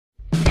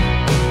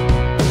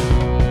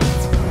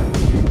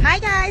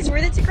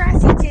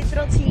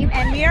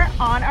and we are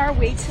on our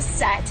way to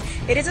set.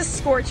 It is a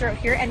scorcher out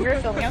here and we're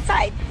filming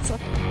outside. So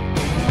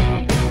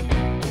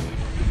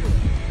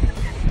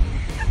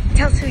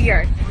tell us who you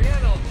are.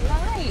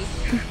 Hi.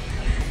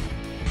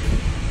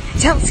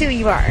 Tell us who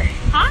you are.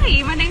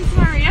 Hi, my name's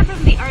Maria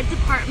from the art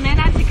department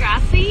at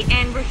Degrassi,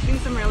 and we're shooting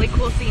some really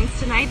cool scenes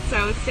tonight,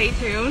 so stay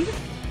tuned.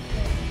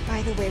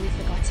 By the way, we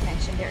forgot to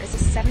mention there is a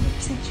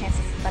 70% chance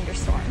of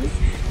thunderstorms.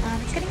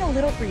 It's getting a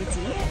little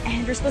breezy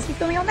and we're supposed to be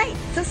filming all night,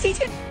 so stay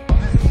tuned.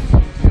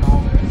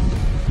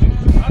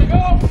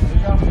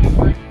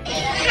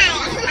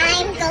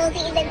 Hi, I'm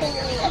Goldie the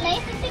Bee.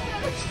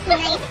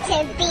 Nice to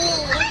be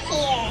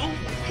here.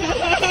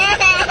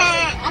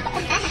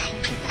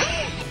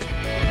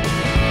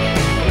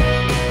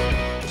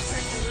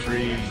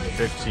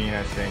 3:15,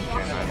 I think,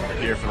 and I'm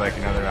here for like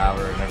another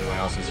hour, and everyone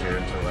else is here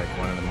until like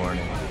 1 in the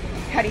morning.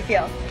 How do you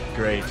feel?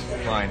 Great,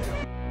 fine.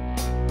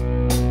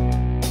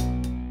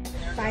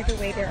 By the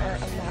way, there are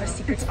a lot of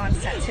secrets on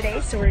set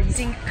today, so we're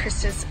using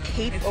Krista's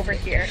cape over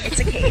here. It's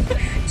a cape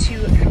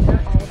to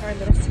cover all of our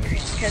little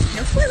secrets because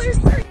no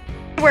spoilers. Sorry.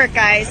 Good work,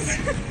 guys.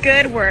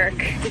 Good work.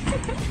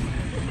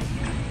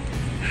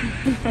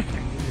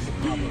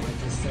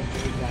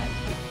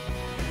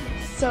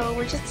 So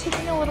we're just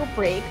taking a little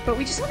break, but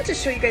we just wanted to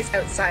show you guys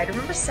outside.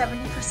 Remember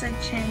 70%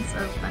 chance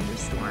of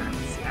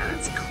thunderstorms? Yeah,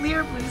 it's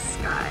clear blue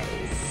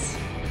skies.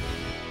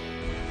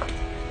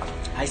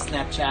 Hi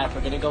Snapchat,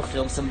 we're gonna go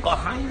film some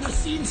behind the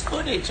scenes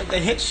footage of the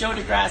hit show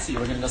Degrassi.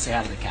 We're gonna go say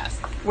hi to the cast.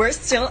 We're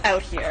still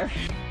out here.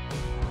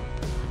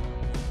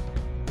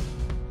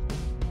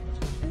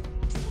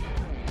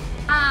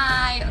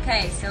 Hi!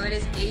 Okay, so it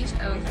is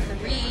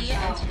 8:03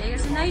 and today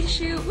is a night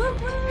shoot. Woo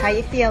woo! How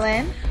you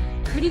feeling?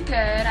 Pretty good.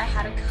 I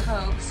had a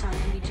Coke, so I'm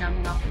gonna be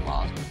jumping off the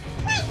wall.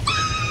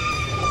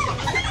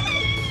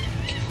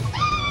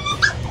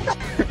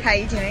 How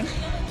you doing?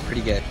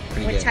 Pretty good,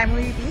 pretty good. What time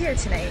will you be here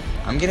tonight?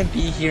 I'm gonna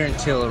be here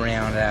until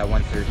around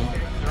 1:30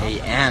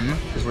 a.m.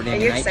 because we're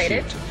doing Are you a night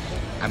excited? shoot.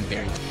 I'm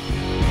very excited.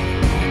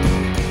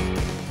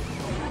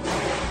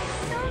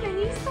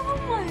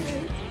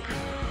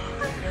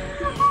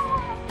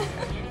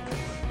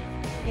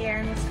 Hey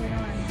Aaron, what's going on?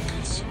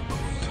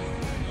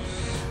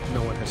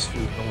 No one has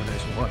food, no one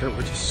has water,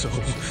 we're just so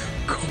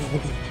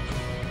cold.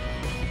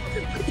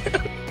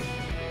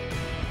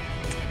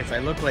 If I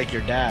look like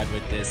your dad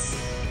with this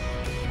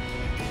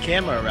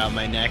camera around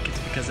my neck, it's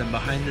because I'm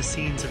behind the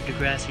scenes of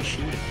Degrassi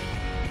shooting.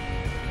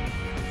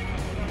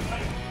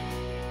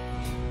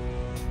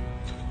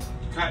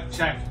 Cut,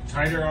 check,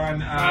 tighter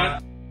on,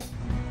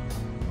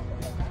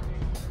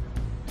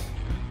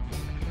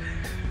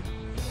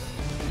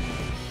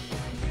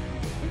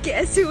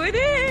 Guess who it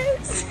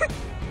is?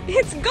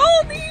 It's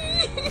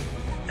Goldie!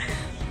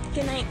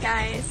 Good night,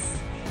 guys.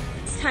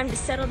 It's time to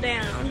settle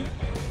down.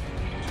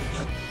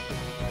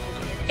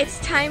 It's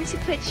time to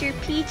put your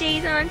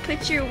PJs on,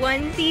 put your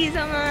onesies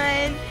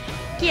on,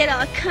 get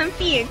all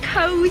comfy and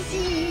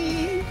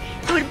cozy,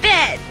 go to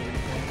bed.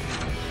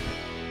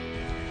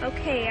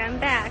 Okay, I'm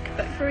back,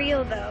 but for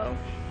real though,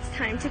 it's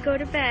time to go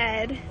to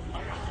bed.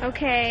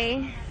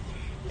 Okay,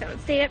 don't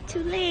stay up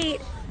too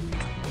late.